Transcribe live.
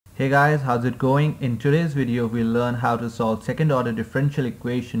Hey guys, how's it going? In today's video we'll learn how to solve second order differential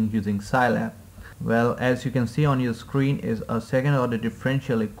equation using Scilab. Well, as you can see on your screen is a second order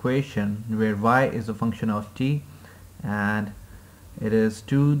differential equation where y is a function of t and it is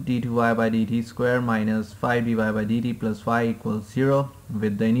 2 d2y by dt square minus 5 dy by dt plus y equals 0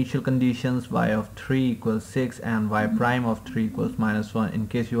 with the initial conditions y of 3 equals 6 and y prime of 3 equals minus 1. In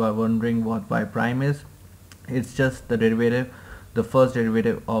case you are wondering what y prime is, it's just the derivative, the first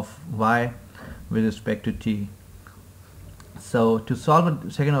derivative of y with respect to t. So to solve a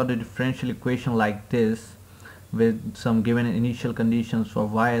second order differential equation like this with some given initial conditions for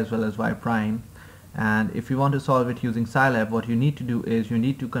y as well as y prime, and if you want to solve it using Scilab, what you need to do is you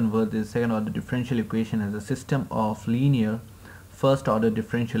need to convert this second order differential equation as a system of linear first order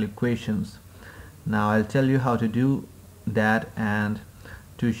differential equations. Now I'll tell you how to do that, and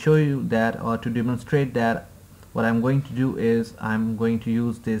to show you that or to demonstrate that, what I'm going to do is I'm going to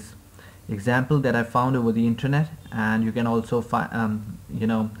use this example that I found over the internet, and you can also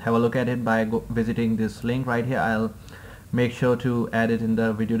have a look at it by visiting this link right here. I'll make sure to add it in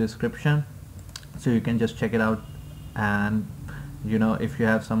the video description so you can just check it out, and if you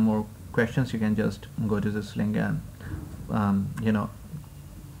have some more questions you can just go to this link and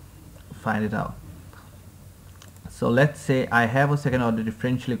find it out. So let's say I have a second order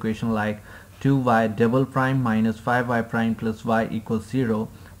differential equation like 2y double prime minus 5y prime plus y equals 0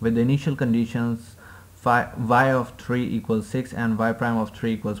 with the initial conditions y of 3 equals 6 and y prime of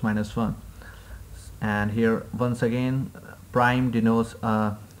 3 equals minus 1. And here once again prime denotes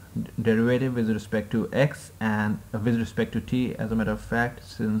a derivative with respect to x and with respect to t, as a matter of fact,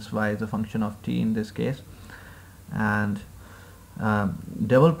 since y is a function of t in this case. And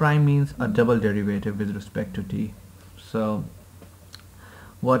double prime means a double derivative with respect to t. So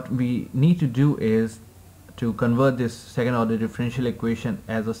what we need to do is to convert this second order differential equation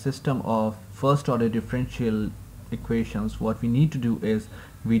as a system of first order differential equations. What we need to do is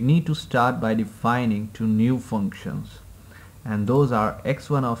we need to start by defining two new functions, and those are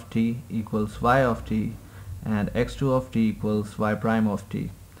x1 of t equals y of t and x2 of t equals y prime of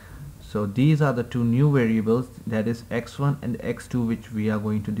t. So these are the two new variables, that is x1 and x2, which we are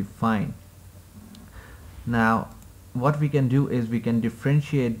going to define. Now what we can do is we can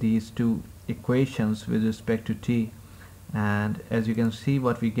differentiate these two equations with respect to t, and as you can see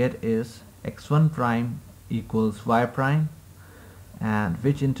what we get is x1 prime equals y prime, and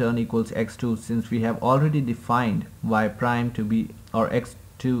which in turn equals x2, since we have already defined y prime to be, or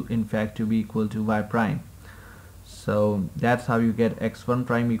x2 in fact, to be equal to y prime. So that's how you get x1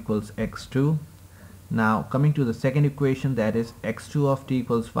 prime equals x2. Now coming to the second equation, that is x2 of t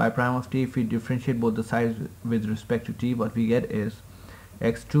equals y prime of t. If we differentiate both the sides with respect to t, what we get is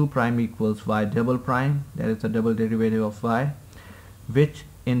x2 prime equals y double prime, that is the double derivative of y, which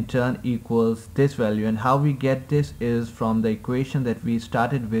in turn equals this value. And how we get this is from the equation that we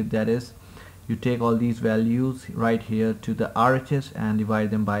started with, that is you take all these values right here to the RHS and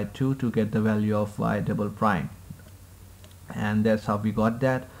divide them by 2 to get the value of y double prime, and that's how we got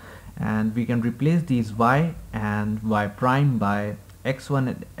that. And we can replace these y and y prime by x1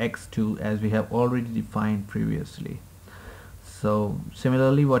 and x2 as we have already defined previously. So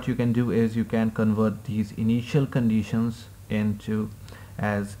similarly what you can do is you can convert these initial conditions into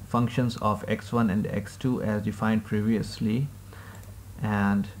as functions of x1 and x2 as defined previously,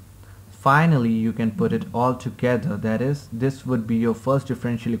 and finally you can put it all together. That is, this would be your first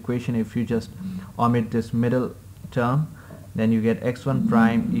differential equation. If you just omit this middle term, then you get x1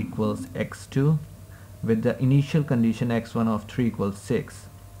 prime equals x2 with the initial condition x1 of 3 equals 6,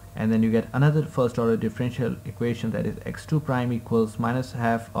 and then you get another first order differential equation, that is x2 prime equals minus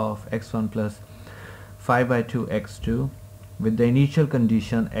half of x1 plus 5 by 2 x2 with the initial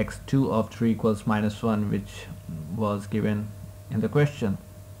condition x2 of 3 equals minus 1, which was given in the question.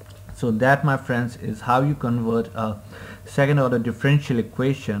 So that, my friends, is how you convert a second order differential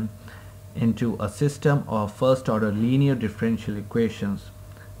equation into a system of first order linear differential equations.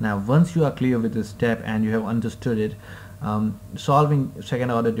 Now once you are clear with this step and you have understood it, solving second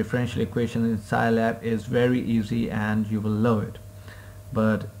order differential equations in Scilab is very easy and you will love it.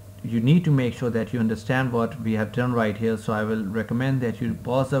 But you need to make sure that you understand what we have done right here, so I will recommend that you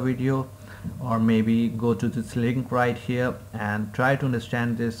pause the video or maybe go to this link right here and try to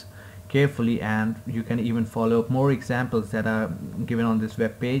understand this carefully, and you can even follow up more examples that are given on this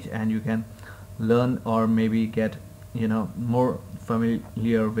web page, and you can learn or maybe get more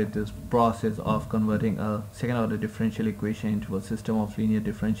familiar with this process of converting a second order differential equation into a system of linear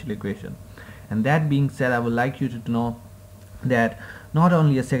differential equation. And that being said, I would like you to know that not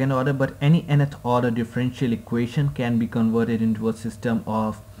only a second order but any nth order differential equation can be converted into a system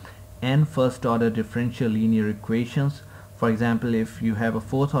of n first order differential linear equations. For example, if you have a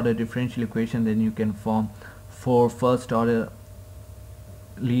fourth order differential equation, then you can form 4 first order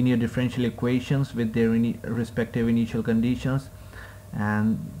linear differential equations with their respective initial conditions,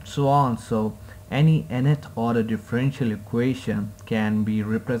 and so on. So any nth order differential equation can be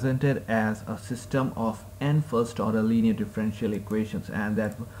represented as a system of n first order linear differential equations, and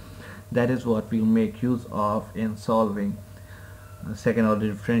that is what we'll make use of in solving second order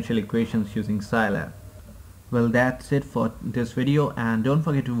differential equations using Scilab. Well, that's it for this video, and don't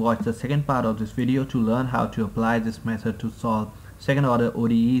forget to watch the second part of this video to learn how to apply this method to solve second order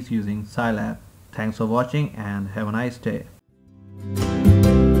ODEs using Scilab. Thanks for watching and have a nice day.